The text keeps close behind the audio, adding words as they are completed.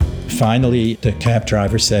finally, the cab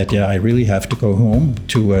driver said, I really have to go home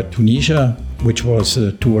to Tunisia, which was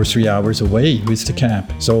 2 or 3 hours away with the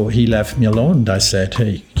cab. So he left me alone. And I said,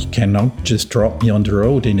 hey, you cannot just drop me on the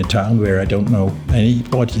road in a town where I don't know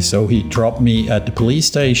anybody. So he dropped me at the police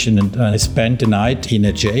station, and I spent the night in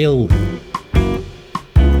a jail.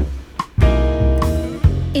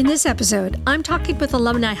 In this episode, I'm talking with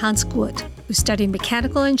alumni Hans Gut, who studied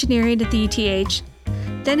mechanical engineering at the ETH,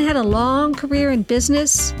 then had a long career in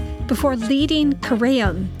business before leading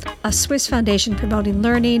Careum, a Swiss foundation promoting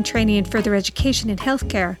learning, training, and further education in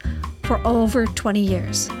healthcare for over 20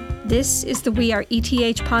 years. This is the We Are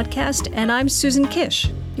ETH podcast, and I'm Susan Kish,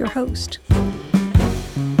 your host.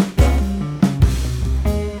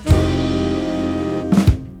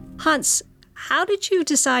 Hans, how did you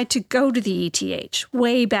decide to go to the ETH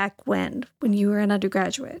way back when you were an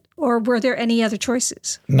undergraduate? Or were there any other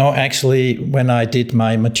choices? No, actually, when I did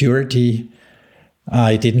my maturity,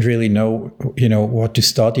 I didn't really know, what to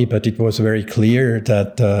study, but it was very clear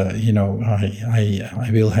that, I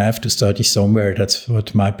will have to study somewhere. That's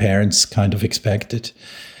what my parents kind of expected.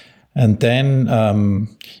 And then,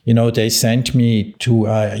 they sent me to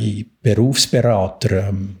a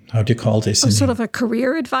Berufsberater. How do you call this? Sort of a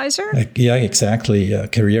career advisor? Yeah, exactly. A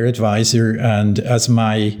career advisor. And as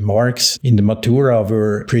my marks in the Matura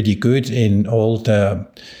were pretty good in all the,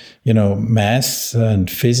 math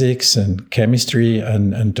and physics and chemistry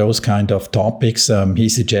and those kind of topics, he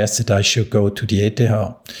suggested I should go to the ETH.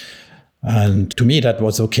 And to me, that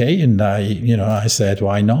was okay. And I said,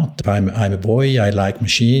 why not? I'm a boy. I like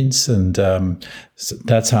machines. And so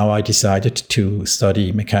that's how I decided to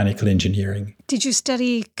study mechanical engineering. Did you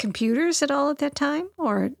study computers at all at that time,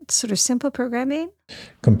 or sort of simple programming?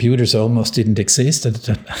 Computers almost didn't exist at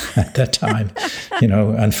that time,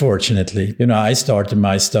 unfortunately. I started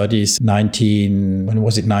my studies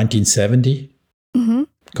 1970? Mm-hmm.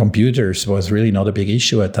 Computers was really not a big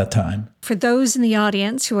issue at that time. For those in the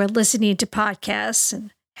audience who are listening to podcasts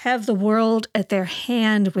and have the world at their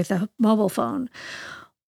hand with a mobile phone,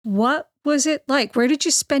 what was it like? Where did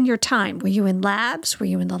you spend your time? Were you in labs? Were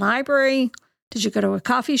you in the library? Did you go to a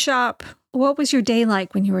coffee shop? What was your day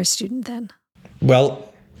like when you were a student then?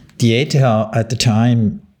 Well, the ETH at the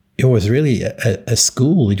time, it was really a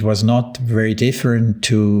school. It was not very different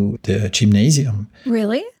to the gymnasium.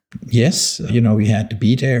 Really? Yes, we had to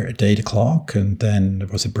be there at 8 o'clock, and then there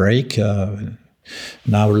was a break an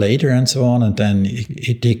hour later and so on, and then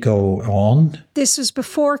it did go on. This was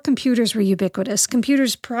before computers were ubiquitous.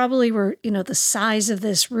 Computers probably were, the size of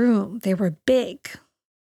this room. They were big,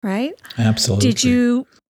 right? Absolutely. Did you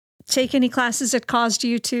take any classes that caused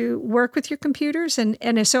you to work with your computers? And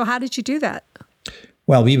if so, how did you do that?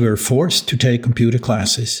 Well, we were forced to take computer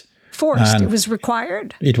classes. Forced? It was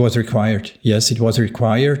required? It was required. Yes, it was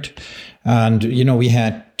required. And, we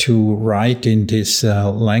had to write in this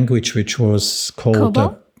language, which was called...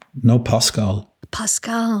 Pascal.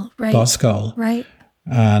 Pascal, right. Pascal. Right.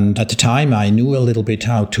 And at the time, I knew a little bit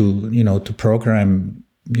how to, to program,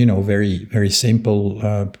 very, very simple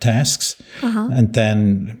tasks. Uh-huh. And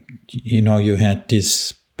then, you had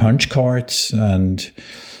these punch cards. And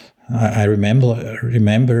I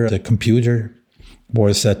remember the computer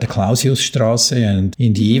was at the Clausiusstrasse, and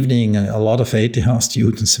in the evening, a lot of ETH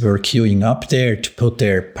students were queuing up there to put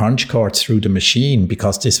their punch cards through the machine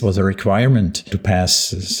because this was a requirement to pass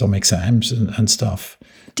some exams and stuff.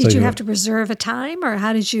 Did you have to reserve a time, or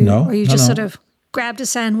how did you? No, or you just sort of grabbed a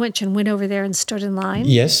sandwich and went over there and stood in line?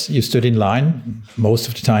 Yes, you stood in line most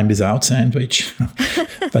of the time without sandwich,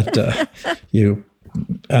 but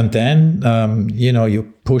and then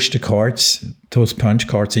you push the cards, those punch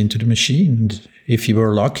cards, into the machine. And if you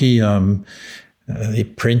were lucky,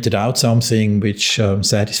 it printed out something which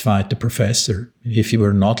satisfied the professor. If you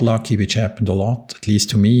were not lucky, which happened a lot, at least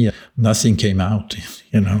to me, nothing came out.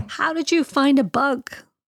 How did you find a bug?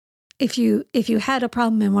 If you had a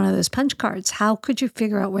problem in one of those punch cards, how could you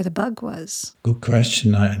figure out where the bug was? Good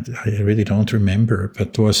question. I really don't remember, but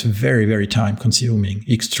it was very, very time-consuming,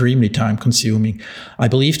 extremely time-consuming. I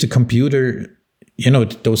believe the computer,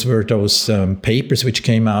 those were those papers which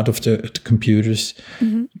came out of the computers,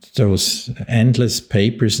 mm-hmm. Those endless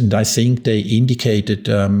papers, and I think they indicated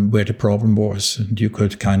where the problem was, and you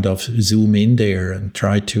could kind of zoom in there and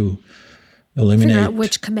try to eliminate. Figure out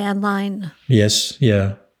which command line. Yes,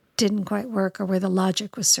 yeah. Didn't quite work, or where the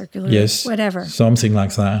logic was circular. Yes, whatever. Something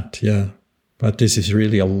like that, yeah. But this is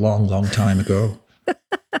really a long, long time ago.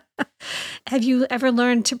 Have you ever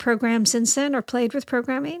learned to program since then, or played with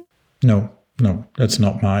programming? No, that's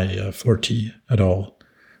not my forte at all.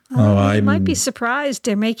 You might be surprised.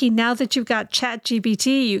 They're making, now that you've got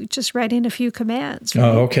ChatGPT, you just write in a few commands. Right?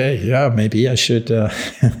 Oh, okay. Yeah, maybe I should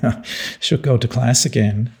should go to class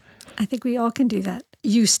again. I think we all can do that.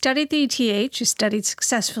 You studied the ETH. You studied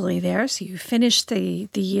successfully there, so you finished the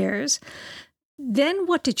years. Then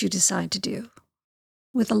what did you decide to do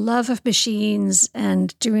with a love of machines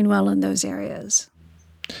and doing well in those areas?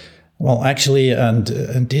 Well, actually, and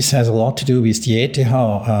this has a lot to do with the ETH.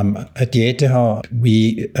 At the ETH,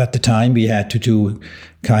 at the time, we had to do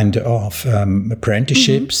kind of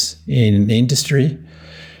apprenticeships in industry.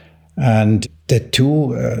 And the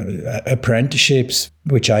two apprenticeships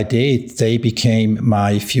which I did, they became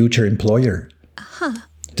my future employer.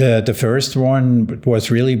 The first one was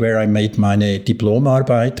really where I made my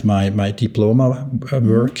Diplomarbeit, my diploma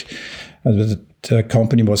work. The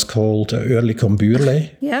company was called Oerlikon Bürle.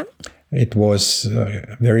 Yeah. It was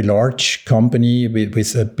a very large company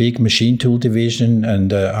with a big machine tool division,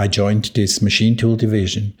 and I joined this machine tool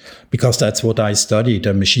division because that's what I studied,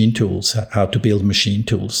 machine tools, how to build machine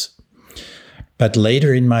tools. But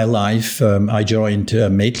later in my life, I joined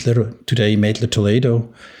Maedler, today Maedler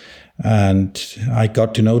Toledo, and I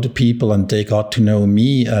got to know the people and they got to know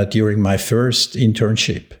me during my first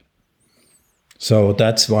internship. So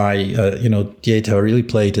that's why, data really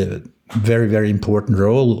played a very, very important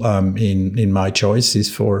role in my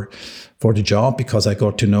choices for the job, because I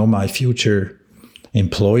got to know my future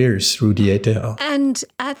employers through the ETH. And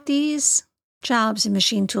at these jobs in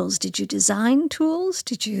machine tools, did you design tools?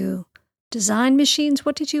 Did you design machines?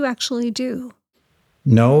 What did you actually do?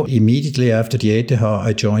 No, immediately after the ETH,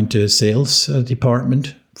 I joined the sales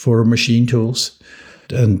department for machine tools.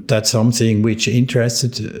 And that's something which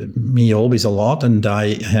interested me always a lot. And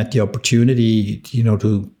I had the opportunity,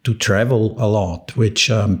 to travel a lot, which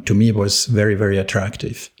to me was very, very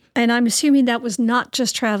attractive. And I'm assuming that was not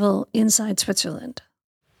just travel inside Switzerland.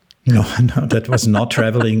 No, that was not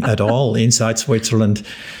traveling at all inside Switzerland.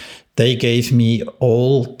 They gave me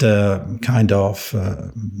all the kind of,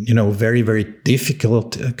 very, very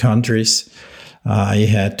difficult countries. I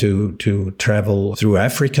had to travel through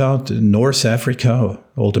Africa, North Africa,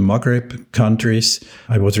 all the Maghreb countries.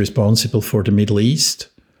 I was responsible for the Middle East.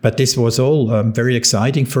 But this was all very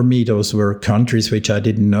exciting for me. Those were countries which I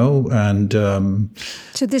didn't know. And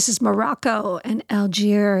so this is Morocco and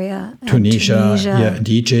Algeria and Tunisia. Yeah, and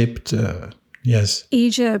Egypt. Yes.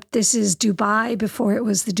 Egypt, this is Dubai before it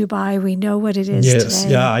was the Dubai we know what it is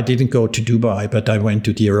today. Yeah, I didn't go to Dubai, but I went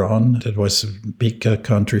to Iran. That was a big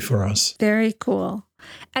country for us. Very cool.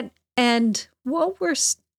 And what were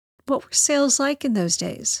sales like in those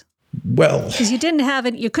days? Well, because you didn't have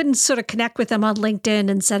it, you couldn't sort of connect with them on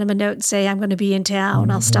LinkedIn and send them a note and say, I'm going to be in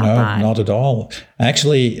town, I'll stop by. No, not at all.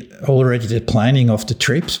 Actually, already the planning of the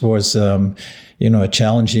trips was, a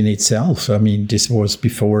challenge in itself. I mean, this was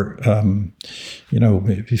before,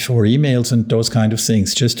 before emails and those kind of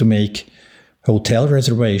things. Just to make hotel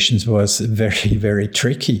reservations was very, very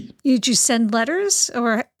tricky. Did you send letters?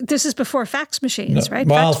 Or this is before fax machines, right?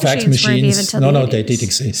 Well, fax machines, no, they did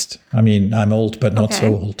exist. I mean, I'm old, but not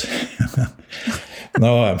so old.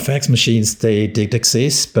 No, fax machines, they did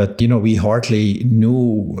exist, but, we hardly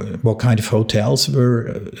knew what kind of hotels were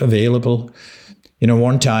available.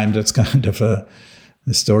 One time, that's kind of a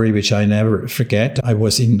story which I never forget. I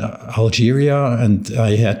was in Algeria and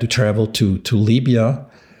I had to travel to Libya.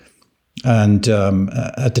 And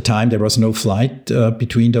at the time, there was no flight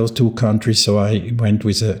between those two countries, so I went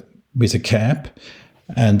with a cab,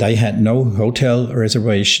 and I had no hotel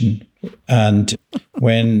reservation. And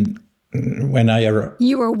when I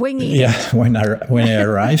you were winging. Yeah, when I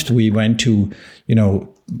arrived, we went to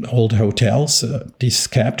all the hotels. This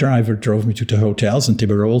cab driver drove me to the hotels, and they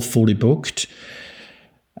were all fully booked.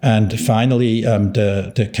 And finally,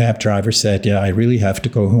 the cab driver said, "Yeah, I really have to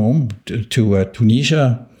go home to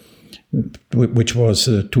Tunisia," which was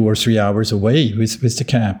 2 or 3 hours away with the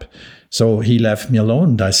cab. So he left me alone.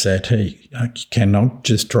 And I said, hey, I cannot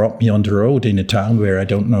just drop me on the road in a town where I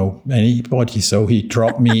don't know anybody. So he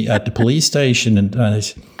dropped me at the police station, and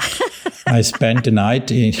I spent the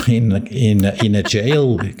night in a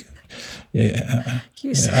jail. I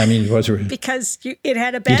mean, it was because it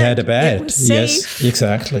had a bed. It had a bed. It was safe. Yes,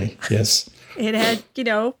 exactly. Yes. It had,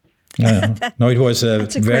 No, it was a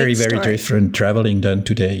very, very different traveling than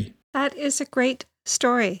today. That is a great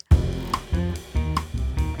story.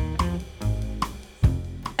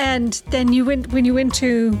 And then when you went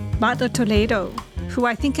to Maedler Toledo, who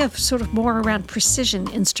I think of sort of more around precision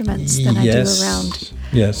instruments than I do around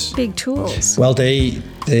big tools. Well, they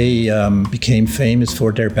became famous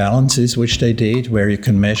for their balances, which they did, where you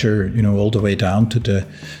can measure, all the way down to the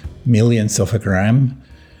millionth of a gram.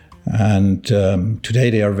 And today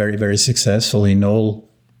they are very, very successful in all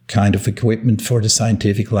kind of equipment for the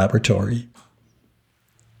scientific laboratory.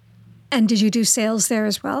 And did you do sales there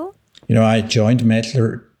as well? I joined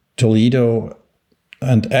Mettler Toledo,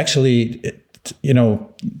 and actually,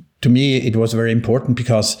 to me, it was very important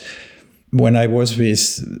because when I was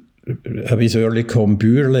with Oerlikon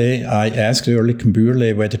Bührle, I asked Oerlikon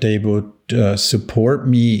Bührle whether they would support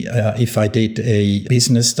me if I did a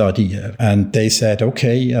business study. And they said,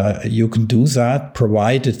 okay, you can do that,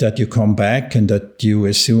 provided that you come back and that you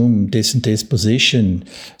assume this and this position.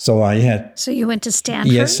 So you went to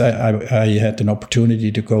Stanford? Yes, I had an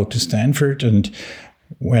opportunity to go to Stanford. And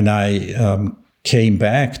when I came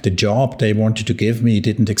back, the job they wanted to give me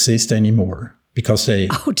didn't exist anymore. Because they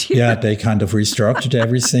kind of restructured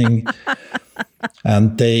everything.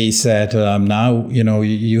 And they said, now,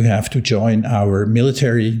 you have to join our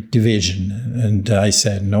military division. And I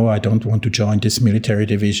said, no, I don't want to join this military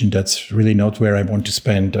division. That's really not where I want to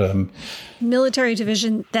spend. Military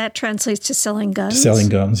division, that translates to selling guns? Selling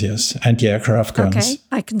guns, yes. Anti-aircraft guns. Okay,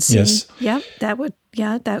 I can see. Yes. Yeah,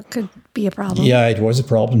 that could be a problem. Yeah, it was a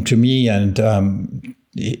problem to me. And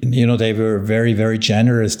they were very, very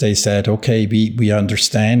generous. They said, okay, we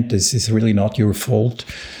understand this is really not your fault.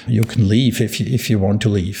 You can leave if you want to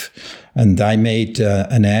leave. And I made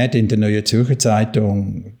an ad in the Neue Zürcher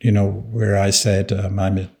Zeitung, where I said I'm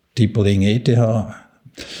a Diploing ETH,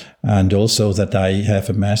 and also that I have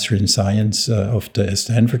a Master in Science of the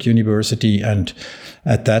Stanford University. And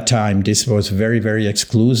at that time, this was very, very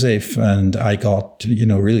exclusive. And I got,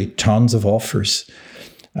 really tons of offers.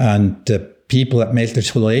 And the people at Mettler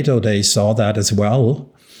Toledo, they saw that as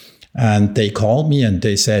well. And they called me and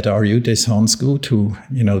they said, are you this Hans Gut who,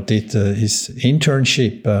 did his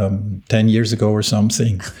internship 10 years ago or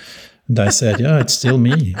something? And I said, yeah, it's still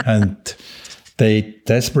me. And they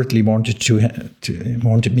desperately wanted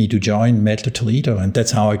me to join Mettler Toledo. And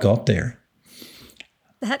that's how I got there.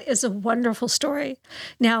 That is a wonderful story.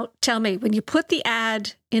 Now, tell me, when you put the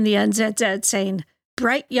ad in the NZZ saying,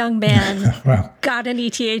 bright young man, wow. Got an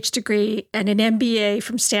ETH degree and an MBA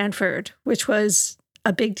from Stanford, which was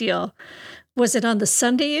a big deal. Was it on the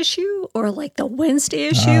Sunday issue or like the Wednesday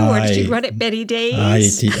issue? Or did you run it many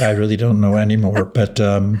days? I really don't know anymore. But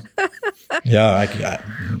I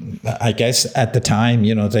guess at the time,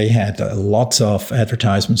 they had lots of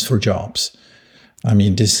advertisements for jobs. I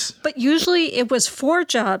mean, But usually it was for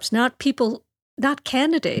jobs, not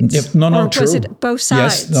candidates. Yeah, no, true. Was it both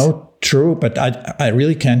sides? Yes, no, true. But I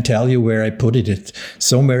really can't tell you where I put it. It's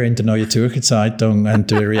somewhere in the Neue Zürcher Zeitung, and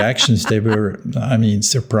the reactions, they were,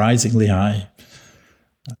 surprisingly high.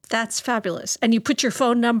 That's fabulous. And you put your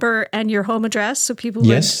phone number and your home address so people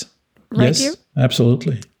would write you? Yes,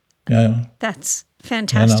 absolutely. Yeah. That's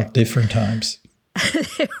fantastic. Different times.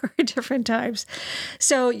 They were different times.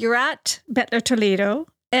 So you're at Mettler Toledo,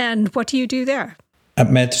 and what do you do there? At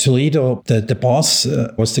Mettler Toledo, the boss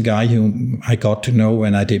was the guy whom I got to know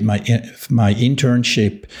when I did my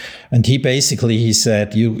internship. And he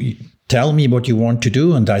said, you tell me what you want to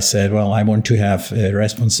do. And I said, well, I want to have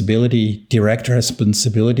direct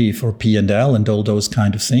responsibility for P&L and all those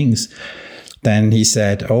kind of things. Then he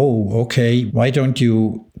said, oh, okay, why don't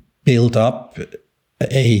you build up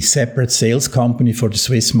a separate sales company for the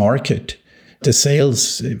Swiss market? The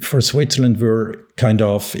sales for Switzerland were kind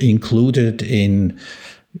of included in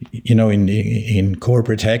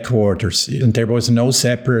corporate headquarters. And there was no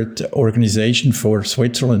separate organization for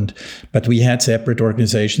Switzerland, but we had separate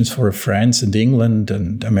organizations for France and England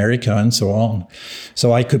and America and so on.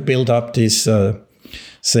 So I could build up this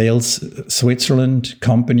Sales Switzerland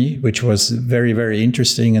company, which was very, very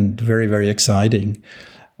interesting and very, very exciting.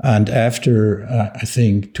 And after, I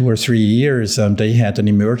think, 2 or 3 years, they had an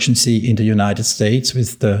emergency in the United States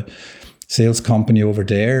with the sales company over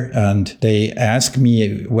there. And they asked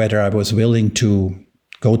me whether I was willing to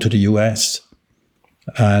go to the US.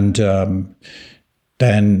 And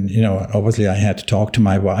then, obviously I had to talk to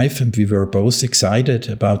my wife, and we were both excited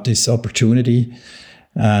about this opportunity.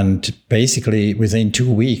 And basically within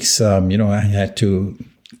 2 weeks, I had to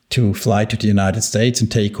fly to the United States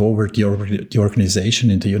and take over the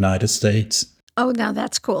organization in the United States. Oh, now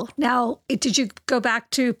that's cool. Now, did you go back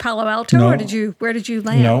to Palo Alto, no, or where did you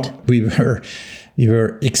land? No, we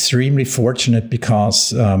were extremely fortunate because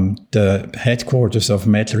the headquarters of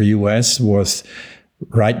Mettler US was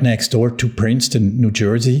right next door to Princeton, New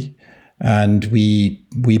Jersey. And we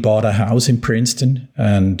bought a house in Princeton,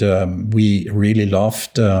 and we really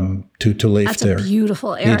loved to live there. That's a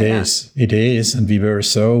beautiful area. It is. And we were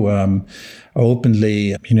so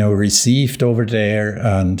openly, received over there.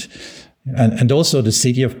 And also the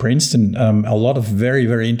city of Princeton, a lot of very,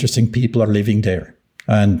 very interesting people are living there.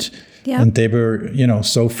 And they were,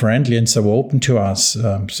 so friendly and so open to us.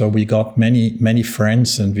 So we got many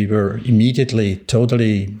friends, and we were immediately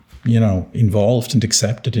totally, involved and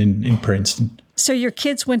accepted in Princeton. So your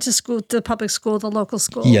kids went to school, to the public school, the local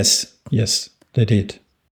school? Yes, they did.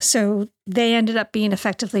 So they ended up being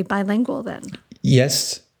effectively bilingual then?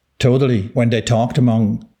 Yes, totally. When they talked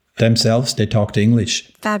among themselves, they talked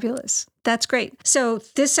English. Fabulous. That's great. So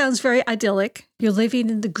this sounds very idyllic. You're living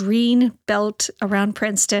in the green belt around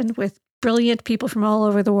Princeton with brilliant people from all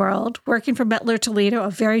over the world, working for Mettler-Toledo,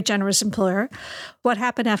 a very generous employer. What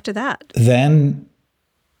happened after that? Then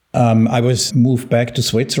I was moved back to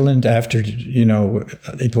Switzerland after,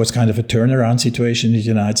 it was kind of a turnaround situation in the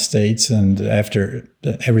United States. And after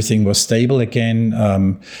everything was stable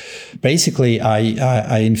again, basically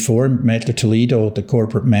I informed Mettler-Toledo, the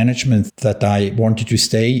corporate management, that I wanted to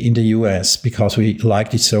stay in the US because we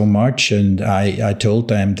liked it so much. And I told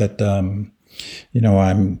them that, I'm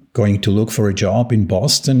going to look for a job in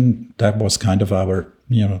Boston. That was kind of our,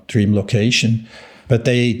 dream location. But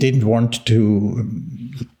they didn't want to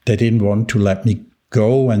let me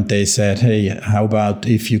go, and they said, "Hey, how about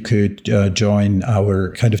if you could join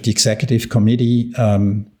our kind of the executive committee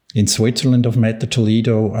in Switzerland of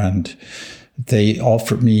Mettler-Toledo?" And they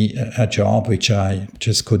offered me a job which I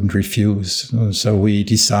just couldn't refuse. So we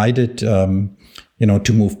decided,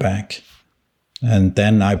 to move back, and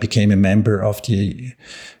then I became a member of the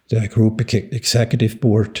group executive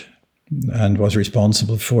board and was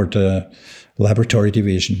responsible for the laboratory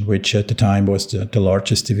division, which at the time was the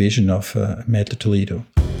largest division of Mettler-Toledo.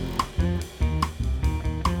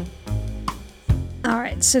 All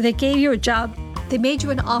right, so they gave you a job. They made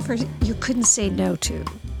you an offer you couldn't say no to.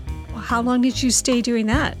 How long did you stay doing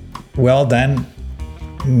that? Well, then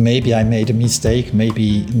maybe I made a mistake,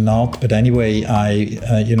 maybe not. But anyway,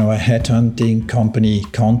 a headhunting company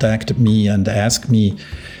contacted me and asked me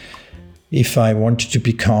if I wanted to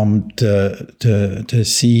become the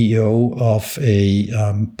CEO of a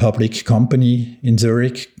public company in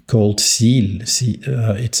Zurich called Seal.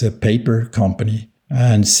 It's a paper company.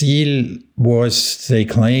 And Seal was, they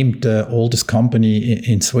claimed, the oldest company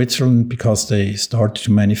in Switzerland because they started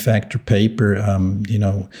to manufacture paper,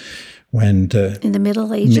 when in the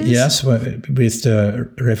Middle Ages? Yes, with the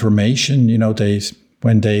Reformation,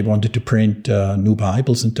 when they wanted to print new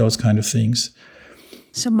Bibles and those kind of things.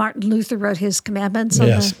 So Martin Luther wrote his commandments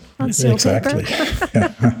on seal exactly.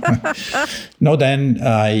 paper? No, then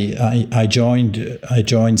I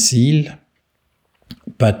joined Seal.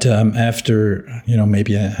 But after,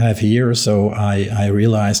 maybe a half year or so, I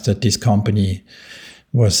realized that this company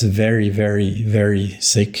was very, very, very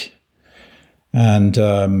sick. And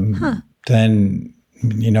then,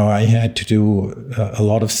 I had to do a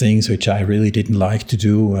lot of things which I really didn't like to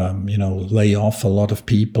do, lay off a lot of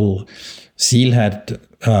people. Seal had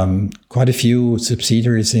quite a few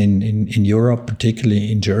subsidiaries in Europe,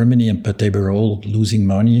 particularly in Germany, but they were all losing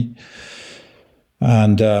money.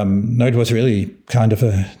 And it was really kind of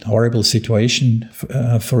a horrible situation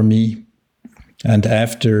for me. And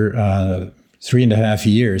after 3.5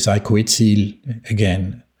 years, I quit Seal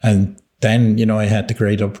again. And then, I had the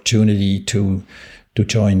great opportunity to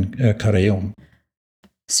join Careum.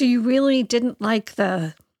 So you really didn't like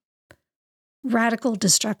the radical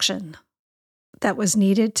destruction that was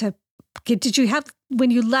needed to... Did you have, when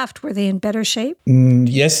you left, were they in better shape?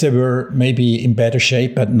 Yes, they were maybe in better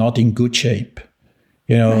shape, but not in good shape.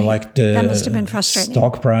 Right. Like that must have been frustrating.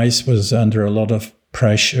 Stock price was under a lot of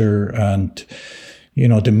pressure, and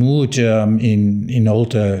the mood in all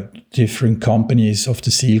the different companies of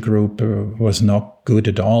the Seal Group was not good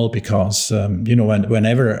at all because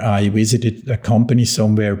whenever I visited a company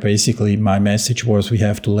somewhere, basically my message was we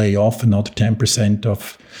have to lay off another 10%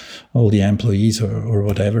 of all the employees or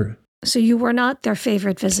whatever. So you were not their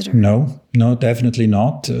favorite visitor? No, definitely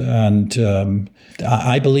not. And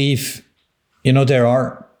I believe, there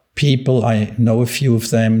are people, I know a few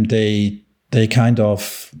of them, they kind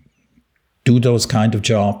of do those kind of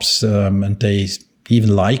jobs, and they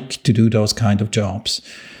even like to do those kind of jobs.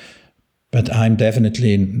 But I'm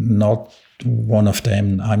definitely not one of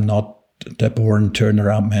them. I'm not the born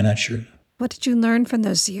turnaround manager. What did you learn from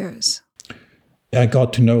those years? I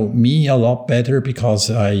got to know me a lot better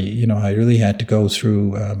because I really had to go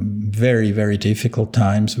through very, very difficult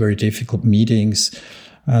times, very difficult meetings,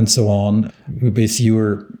 and so on. With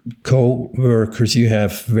your co-workers, you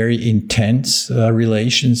have very intense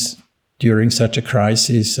relations during such a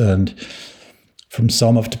crisis, and from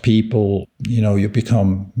some of the people, you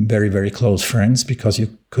become very, very close friends because you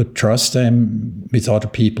could trust them. With other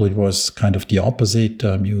people, it was kind of the opposite.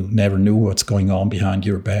 You never knew what's going on behind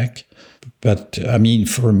your back. But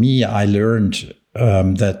for me, I learned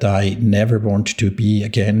that I never want to be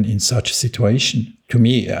again in such a situation. To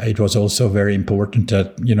me, it was also very important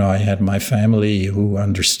that, I had my family who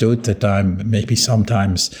understood that I'm maybe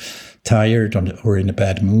sometimes tired or in a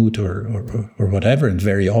bad mood or whatever. And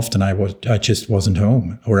very often I just wasn't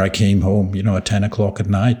home, or I came home, at 10 o'clock at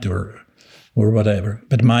night or whatever.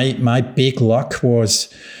 But my big luck was,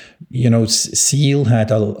 Seal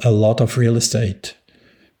had a lot of real estate.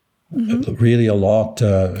 Really a lot,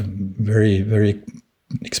 very, very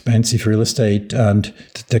expensive real estate. And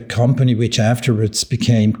the company which afterwards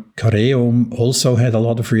became Careum also had a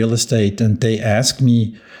lot of real estate. And they asked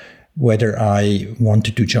me whether I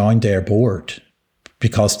wanted to join their board,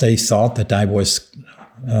 because they thought that I was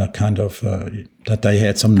that I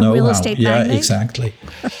had some know-how. Real estate magnate? Yeah, exactly.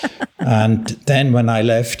 And then when I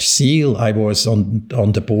left Seal, I was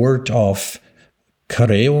on the board of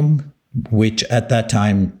Careum, which at that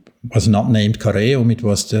time was not named Careum, it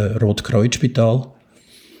was the Rotkreuzspital.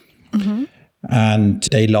 And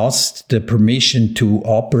they lost the permission to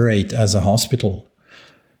operate as a hospital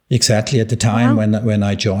exactly at the time when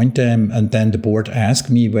I joined them. And then the board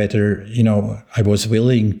asked me whether, I was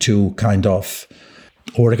willing to kind of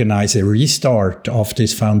organize a restart of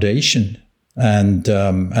this foundation. And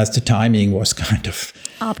as the timing was kind of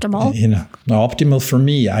optimal, optimal for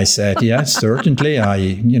me, I said, yes, certainly,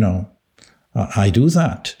 I do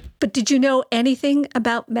that. But did you know anything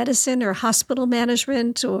about medicine or hospital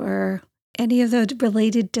management or any of the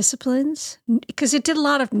related disciplines? Because it did a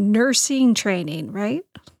lot of nursing training, right?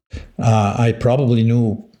 I probably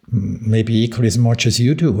knew maybe equally as much as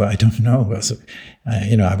you do. I don't know.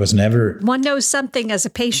 I was never... One knows something as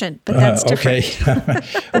a patient, but that's different. Okay.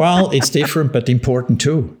 Well, it's different, but important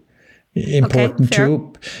too. Important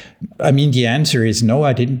too. I mean, the answer is no,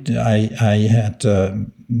 I didn't. I had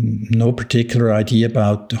no particular idea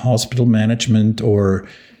about hospital management or,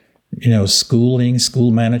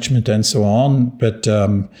 school management and so on. But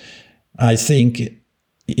I think,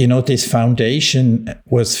 this foundation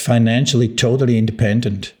was financially totally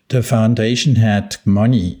independent. The foundation had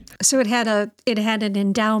money. So it had an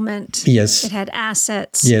endowment. Yes. It had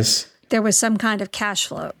assets. Yes. There was some kind of cash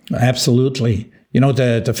flow. Absolutely.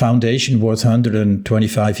 The foundation was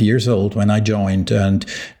 125 years old when I joined. And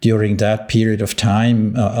during that period of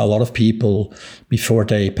time, a lot of people, before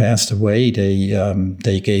they passed away,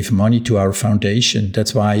 they gave money to our foundation.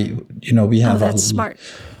 That's why, we have smart.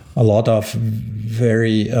 A lot of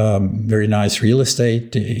very, very nice real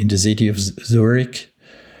estate in the city of Zurich.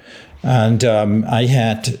 And I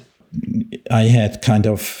had kind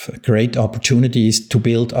of great opportunities to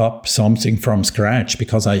build up something from scratch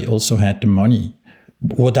because I also had the money.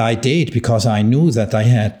 What I did, because I knew that I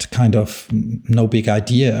had kind of no big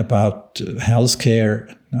idea about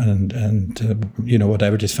healthcare and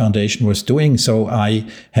whatever this foundation was doing. So I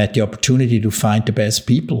had the opportunity to find the best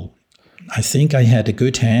people. I think I had a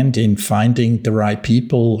good hand in finding the right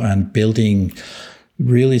people and building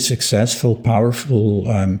really successful, powerful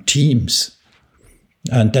teams.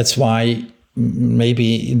 And that's why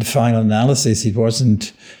maybe in the final analysis, it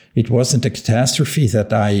wasn't a catastrophe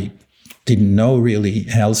that I didn't know really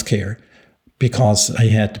healthcare, because I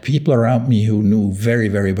had the people around me who knew very,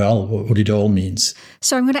 very well what it all means.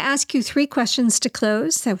 So I'm going to ask you 3 questions to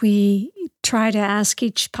close that we try to ask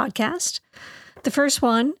each podcast. The first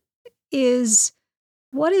one is,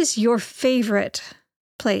 what is your favorite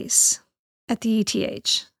place at the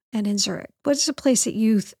ETH and in Zurich? What is a place that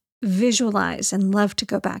you visualize and love to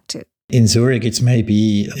go back to? In Zurich, it's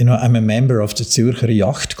maybe, I'm a member of the Zürcher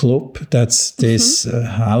Yacht Club. That's this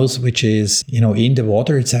house which is, in the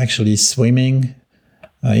water. It's actually swimming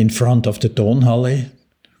in front of the Tonhalle,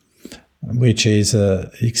 which is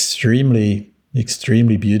a extremely,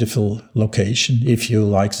 extremely beautiful location if you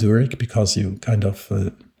like Zurich, because you kind of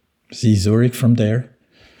see Zurich from there.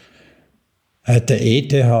 At the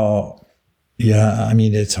ETH,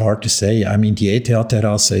 it's hard to say. The ETH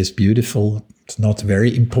Terrasse is beautiful. It's not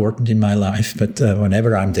very important in my life, but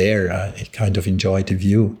whenever I'm there, I kind of enjoy the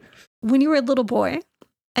view. When you were a little boy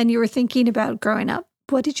and you were thinking about growing up,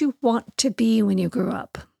 what did you want to be when you grew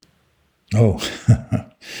up? Oh,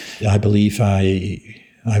 I believe I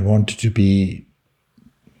wanted to be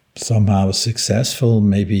somehow successful.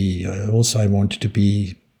 Maybe also I wanted to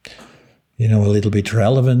be, a little bit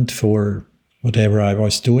relevant for whatever I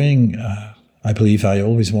was doing. I believe I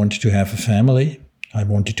always wanted to have a family. I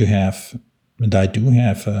wanted to have, and I do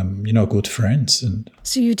have, good friends. And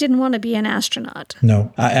so you didn't want to be an astronaut?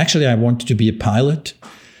 No, I wanted to be a pilot.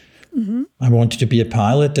 Mm-hmm. I wanted to be a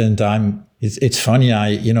pilot, and it's funny.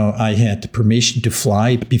 I had the permission to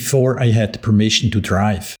fly before I had the permission to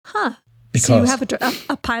drive. Huh? Because so you have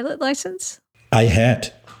a pilot license? I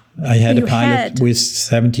had. I had a pilot with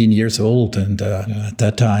 17 years old, and at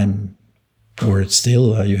that time, or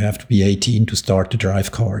still, you have to be 18 to start to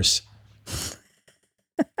drive cars.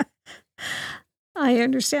 I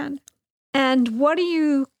understand. And what are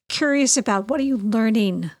you curious about? What are you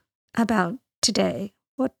learning about today?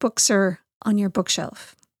 What books are on your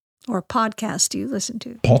bookshelf? Or podcasts do you listen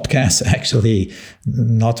to? Podcasts, actually,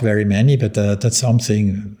 not very many, but that's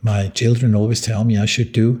something my children always tell me I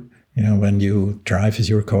should do. You know, when you drive with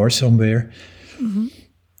your car somewhere. Mm-hmm.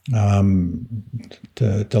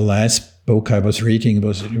 The last book I was reading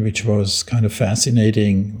which was kind of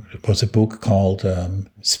fascinating, was a book called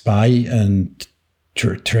Spy and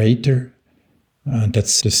Traitor.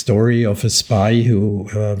 That's the story of a spy who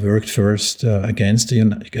worked first against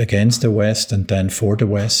the West and then for the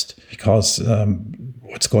West, because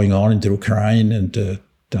what's going on in the Ukraine and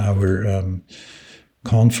our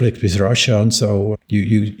conflict with Russia, and so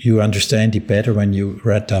you understand it better when you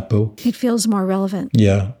read that book. It feels more relevant.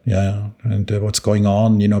 Yeah, and what's going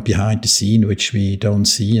on, behind the scene, which we don't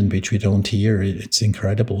see and which we don't hear, it's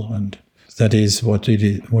incredible, and that is what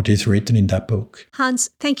is written in that book. Hans,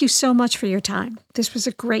 thank you so much for your time. This was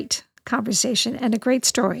a great conversation and a great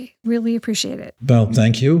story. Really appreciate it. Well,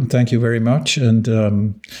 thank you very much, and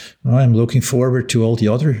I'm looking forward to all the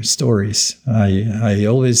other stories. I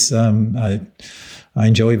always I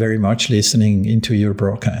enjoy very much listening into your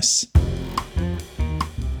broadcasts.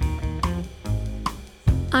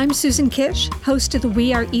 I'm Susan Kish, host of the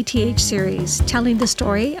We Are ETH series, telling the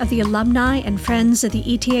story of the alumni and friends of the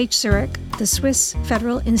ETH Zurich, the Swiss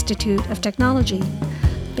Federal Institute of Technology,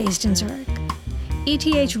 based in Zurich.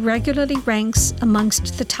 ETH regularly ranks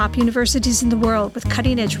amongst the top universities in the world with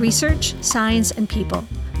cutting-edge research, science, and people.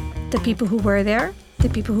 The people who were there, the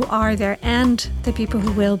people who are there, and the people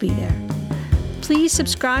who will be there. Please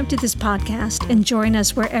subscribe to this podcast and join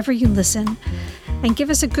us wherever you listen, and give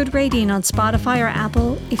us a good rating on Spotify or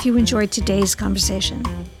Apple if you enjoyed today's conversation.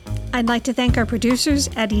 I'd like to thank our producers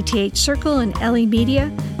at ETH Circle and LE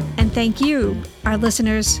Media, and thank you, our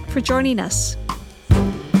listeners, for joining us.